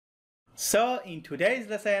So in today's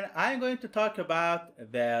lesson, I'm going to talk about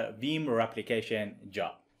the Veeam replication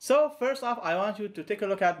job. So first off, I want you to take a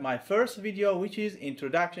look at my first video, which is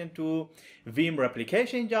Introduction to Veeam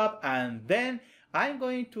Replication Job, and then I'm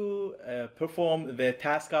going to perform the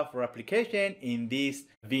task of replication in this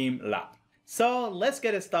Veeam lab. So let's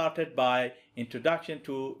get started by Introduction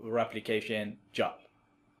to Replication Job.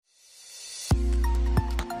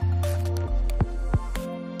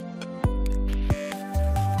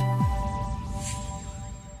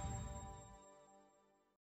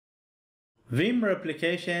 Veeam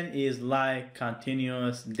replication is like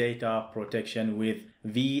continuous data protection with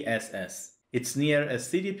VSS. It's near a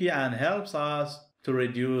CDP and helps us to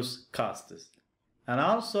reduce costs. And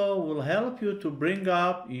also will help you to bring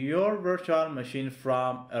up your virtual machine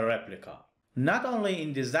from a replica. Not only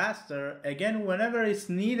in disaster, again, whenever it's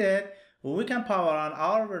needed, we can power on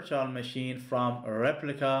our virtual machine from a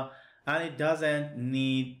replica, and it doesn't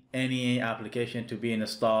need any application to be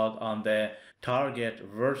installed on the target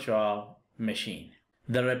virtual machine.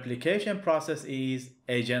 The replication process is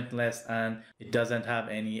agentless and it doesn't have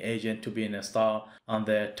any agent to be installed on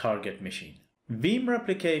the target machine. Veeam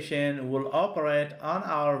replication will operate on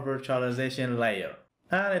our virtualization layer,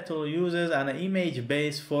 and it will use an image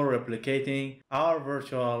base for replicating our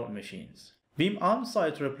virtual machines. Veeam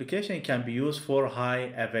on-site replication can be used for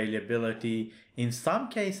high availability. In some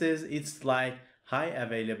cases, it's like high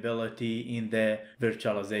availability in the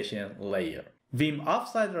virtualization layer. Veeam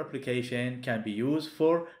offsite replication can be used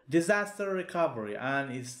for disaster recovery, and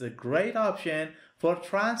it's a great option for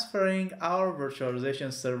transferring our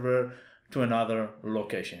virtualization server to another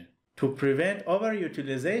location. To prevent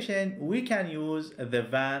overutilization, we can use the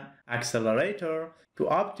WAN accelerator to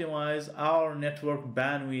optimize our network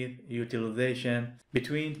bandwidth utilization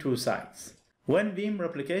between two sites. When Veeam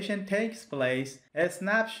replication takes place, a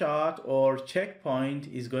snapshot or checkpoint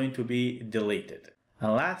is going to be deleted.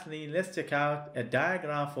 And lastly, let's check out a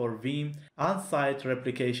diagram for Veeam on-site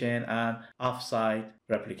replication and off-site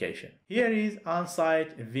replication. Here is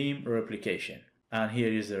on-site Veeam replication, and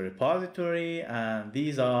here is the repository, and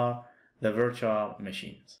these are the virtual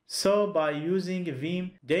machines. So by using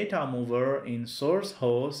Veeam Data Mover in source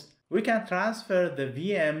host, we can transfer the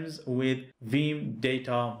VMs with Veeam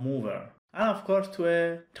Data Mover, and of course to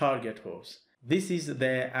a target host. This is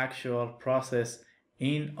the actual process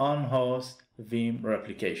in on-host Veeam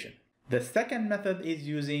replication. The second method is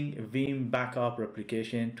using Veeam backup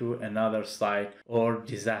replication to another site or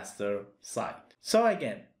disaster site. So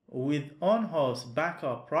again, with on-host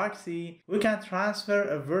backup proxy, we can transfer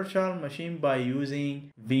a virtual machine by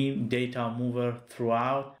using Veeam Data Mover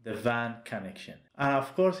throughout the WAN connection. And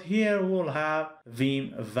of course, here we'll have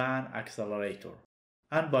Veeam WAN accelerator.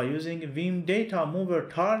 And by using Veeam Data Mover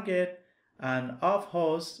target and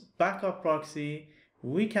off-host backup proxy,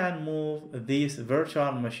 we can move this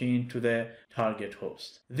virtual machine to the target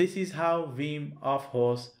host. This is how Veeam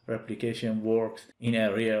off-host replication works in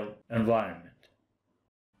a real environment.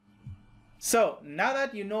 So now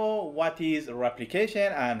that you know what is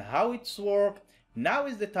replication and how it's worked, now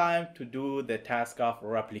is the time to do the task of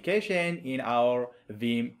replication in our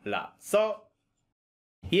Veeam lab. So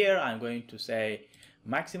here I'm going to say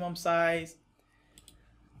maximum size,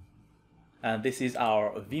 and this is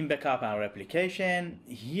our Veeam backup and replication.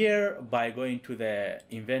 Here, by going to the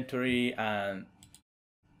inventory and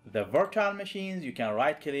the virtual machines, you can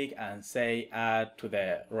right click and say add to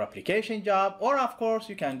the replication job, or of course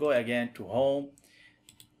you can go again to home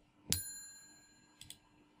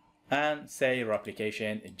and say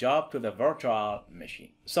replication job to the virtual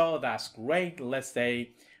machine. So that's great. Let's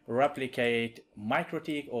say replicate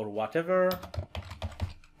MikroTik or whatever.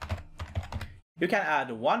 You can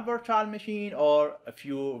add one virtual machine or a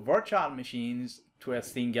few virtual machines to a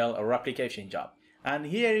single replication job. And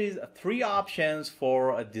here is three options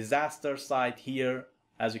for a disaster site here.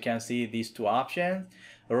 As you can see, these two options.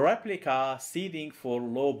 Replica seeding for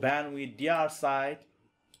low bandwidth DR site.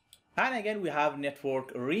 And again, we have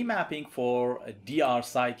network remapping for a DR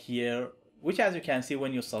site here, which as you can see,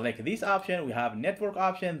 when you select this option, we have network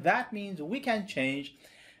option. That means we can change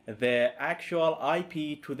the actual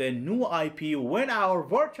IP to the new IP when our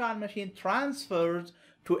virtual machine transfers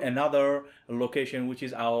to another location, which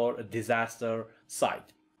is our disaster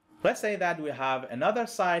site. Let's say that we have another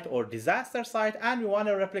site or disaster site and we want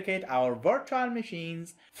to replicate our virtual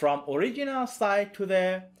machines from original site to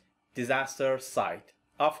the disaster site.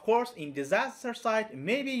 Of course, in disaster site,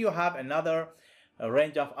 maybe you have another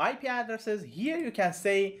range of IP addresses. Here you can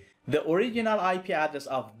say the original IP address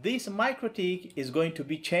of this MikroTik is going to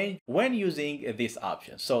be changed when using this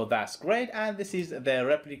option. So that's great. And this is the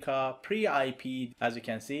replica pre-IP, as you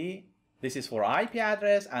can see. This is for IP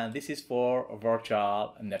address and this is for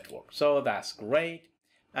virtual network. So that's great.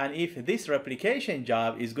 And if this replication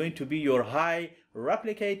job is going to be your high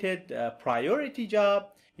replicated priority job,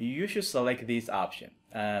 you should select this option.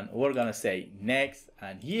 And we're gonna say next,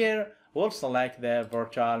 and here we'll select the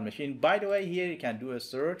virtual machine. By the way, here you can do a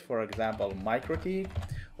search, for example, MikroTik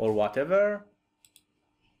or whatever,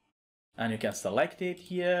 and you can select it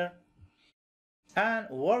here. And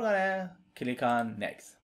we're gonna click on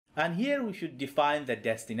next. And here we should define the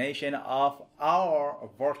destination of our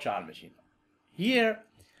virtual machine. Here,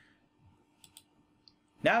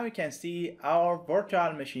 now we can see our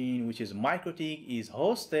virtual machine, which is MikroTik, is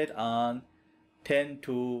hosted on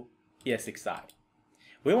 10.2 ESXi.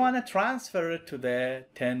 We want to transfer it to the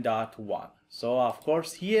 10.1. So of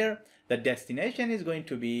course here, the destination is going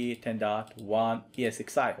to be 10.1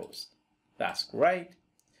 ESXi host. That's great.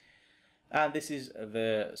 And this is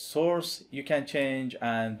the source you can change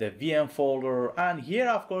and the VM folder. And here,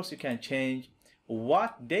 of course, you can change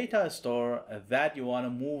what data store that you want to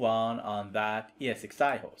move on that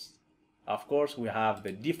ESXi host. Of course, we have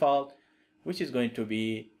the default, which is going to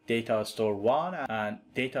be data store 1 and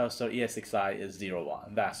data store ESXi is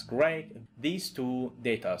 01. That's great. These two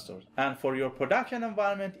data stores. And for your production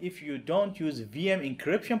environment, if you don't use VM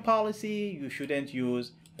encryption policy, you shouldn't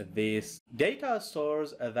use these data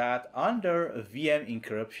stores that under VM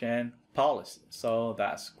encryption policy. So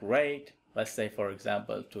that's great. Let's say, for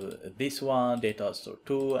example, to this one, data store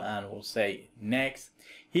 2, and we'll say next.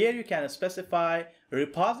 Here you can specify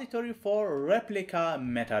repository for replica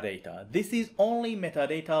metadata. This is only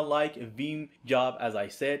metadata like Veeam Job, as I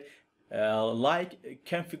said, like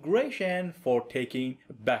configuration for taking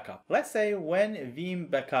backup. Let's say when Veeam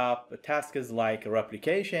backup tasks like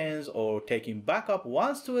replications or taking backup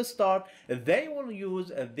wants to start, they will use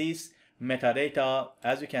this metadata.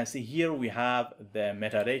 As you can see here, we have the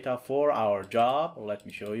metadata for our job. Let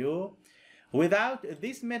me show you. Without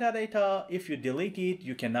this metadata, if you delete it,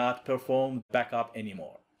 you cannot perform backup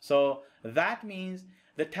anymore. So that means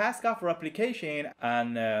the task of replication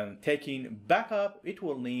and taking backup, it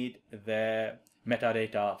will need the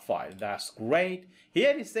metadata file. That's great.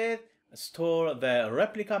 Here it says store the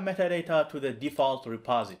replica metadata to the default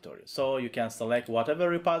repository. So you can select whatever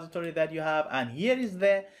repository that you have, and here is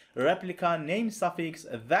the replica name suffix.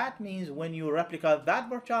 That means when you replica that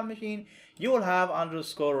virtual machine, you will have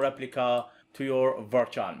underscore replica to your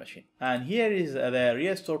virtual machine. And here is the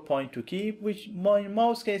restore point to keep, which in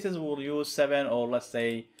most cases we'll use 7 or let's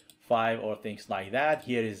say 5 or things like that.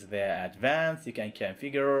 Here is the advanced. You can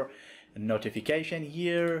configure notification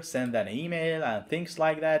here, send an email and things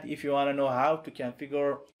like that. If you want to know how to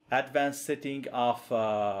configure advanced setting of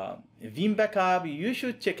Veeam backup, you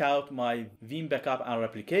should check out my Veeam backup and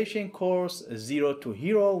replication course 0 to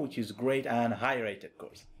Hero, which is great and high rated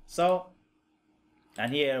course. So,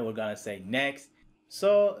 and here we're gonna say next.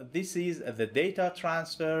 So this is the data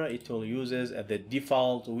transfer. It will uses the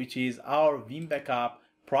default, which is our Veeam backup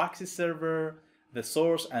proxy server. The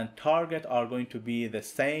source and target are going to be the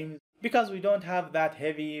same. Because we don't have that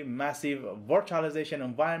heavy, massive virtualization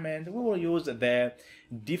environment, we will use the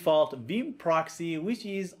default Veeam proxy, which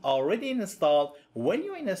is already installed when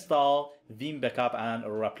you install Veeam backup and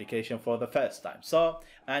replication for the first time. So,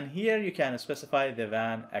 and here you can specify the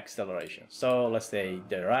WAN acceleration. So let's say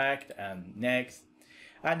direct and next.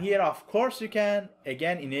 And here, of course, you can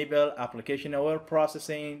again enable application aware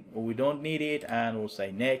processing. We don't need it, and we'll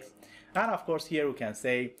say next. And of course, here we can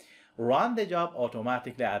say run the job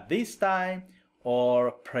automatically at this time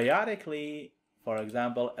or periodically, for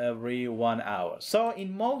example, every 1 hour. So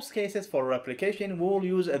in most cases for replication, we will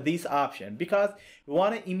use this option because we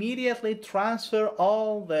want to immediately transfer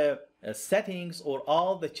all the settings or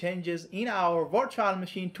all the changes in our virtual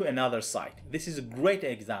machine to another site. This is a great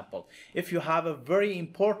example. If you have a very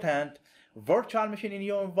important virtual machine in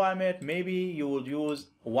your environment, maybe you will use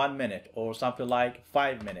 1 minute or something like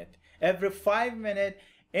 5 minutes. Every 5 minutes,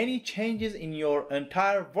 any changes in your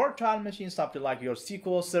entire virtual machine, something like your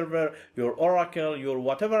SQL Server, your Oracle, your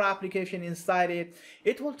whatever application inside it,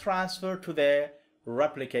 it will transfer to the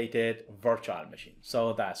replicated virtual machine.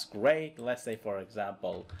 So that's great. Let's say, for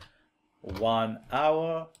example, 1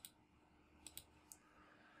 hour.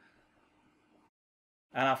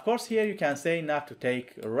 And of course, here you can say not to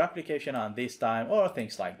take replication on this time or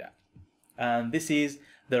things like that. And this is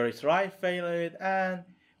the retry failure and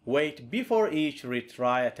wait before each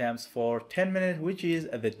retry attempts for 10 minutes, which is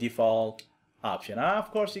the default option. And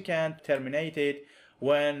of course, you can terminate it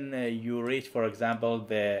when you reach, for example,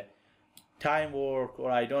 the time work or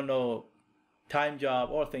I don't know, time job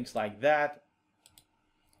or things like that.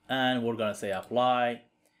 And we're gonna say apply.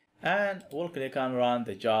 and we'll click on run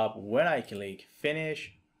the job. When I click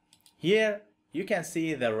finish, here you can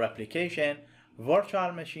see the replication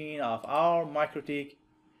virtual machine of our MikroTik.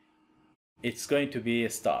 It's going to be a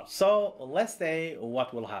start. So let's say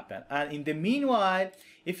what will happen. And in the meanwhile,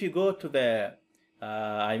 if you go to the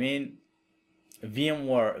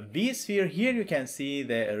VMware vSphere, here you can see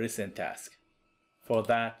the recent task for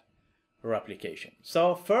that replication.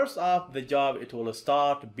 So first off, the job, it will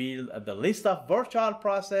start build the list of virtual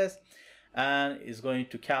process and is going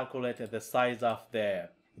to calculate the size of the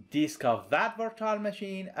disk of that virtual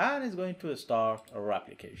machine and is going to start a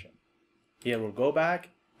replication. Here we'll go back.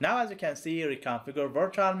 Now as you can see, reconfigure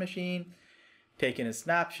virtual machine, taking a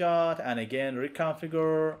snapshot and again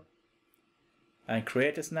reconfigure and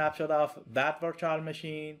create a snapshot of that virtual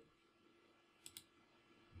machine.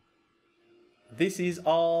 This is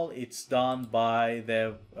all it's done by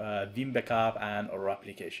the Veeam backup and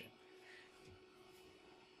replication.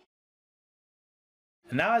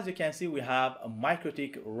 Now as you can see, we have a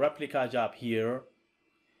MikroTik replica job here.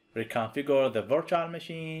 Reconfigure the virtual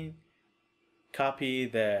machine, copy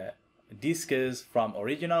the disks from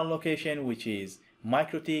original location, which is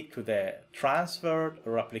MikroTik, to the transferred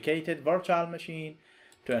replicated virtual machine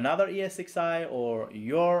to another ESXi or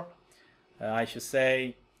your, I should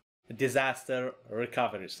say, disaster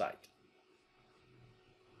recovery site.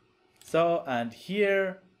 So, and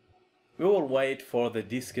here we will wait for the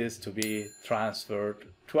disks to be transferred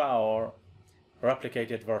to our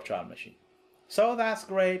replicated virtual machine. So that's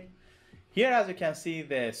great. Here as you can see,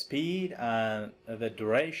 the speed and the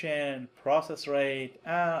duration, process rate,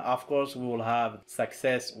 and of course we will have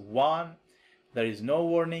success 1. There is no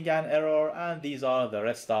warning and error, and these are the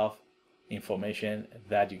rest of information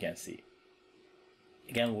that you can see.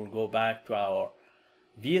 Again, we'll go back to our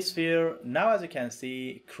vSphere. Now as you can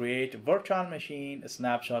see, create virtual machine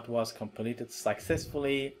snapshot was completed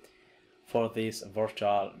successfully for this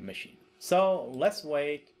virtual machine. So let's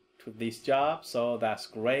wait to this job. So that's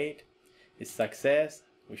great. It's success.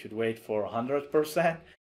 We should wait for 100%,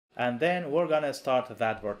 and then we're gonna start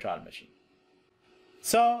that virtual machine.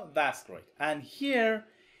 So that's great. And here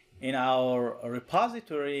in our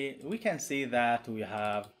repository, we can see that we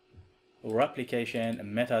have replication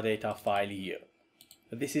metadata file here.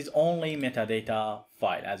 This is only metadata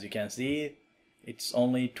file. As you can see, it's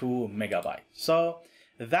only 2 megabytes. So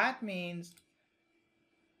that means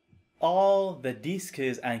all the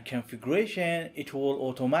disks and configuration, it will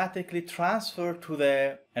automatically transfer to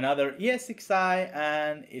the another ESXi,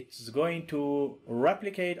 and it's going to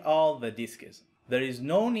replicate all the disks. There is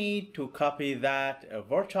no need to copy that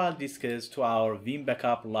virtual disks to our Veeam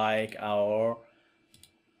backup like our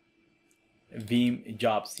Veeam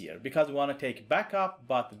jobs here, because we want to take backup,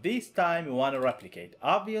 but this time we want to replicate.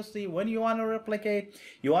 Obviously, when you want to replicate,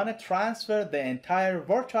 you want to transfer the entire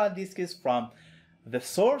virtual disks from the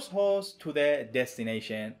source host to the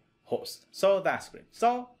destination host. So that's great.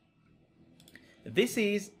 So this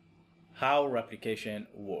is how replication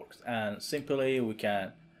works, and simply we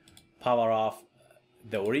can power off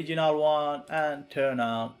the original one and turn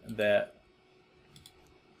on the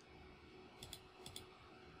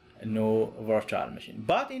new virtual machine.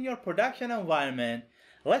 But in your production environment,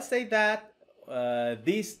 let's say that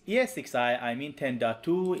this ESXi,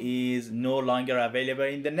 10.2, is no longer available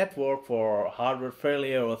in the network for hardware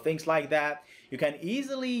failure or things like that. You can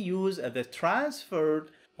easily use the transferred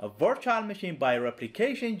virtual machine by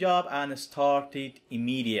replication job and start it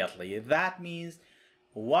immediately. That means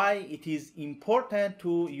why it is important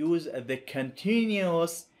to use the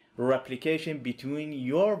continuous replication between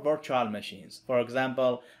your virtual machines. For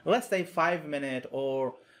example, let's say 5 minutes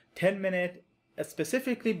or 10 minutes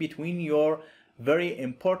specifically between your very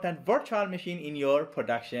important virtual machine in your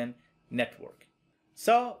production network.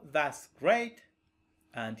 So that's great.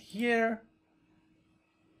 And here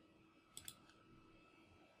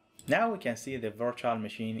now we can see the virtual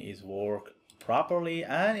machine is work properly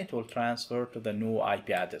and it will transfer to the new IP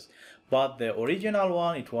address. But the original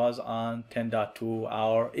one, it was on 10.2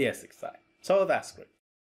 our ESXi. So that's great.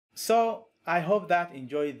 So I hope that you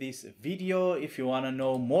enjoyed this video. If you want to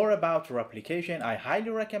know more about replication, I highly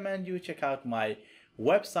recommend you check out my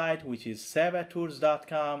website, which is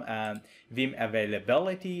sevatours.com, and Veeam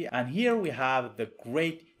availability. And here we have the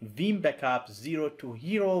great Veeam backup 0 to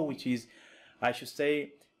hero, which is, I should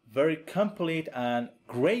say, very complete and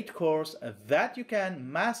great course that you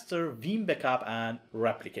can master Veeam backup and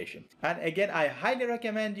replication. And again, I highly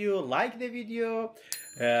recommend you like the video,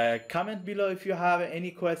 comment below if you have any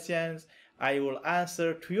questions. I will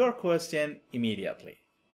answer to your question immediately.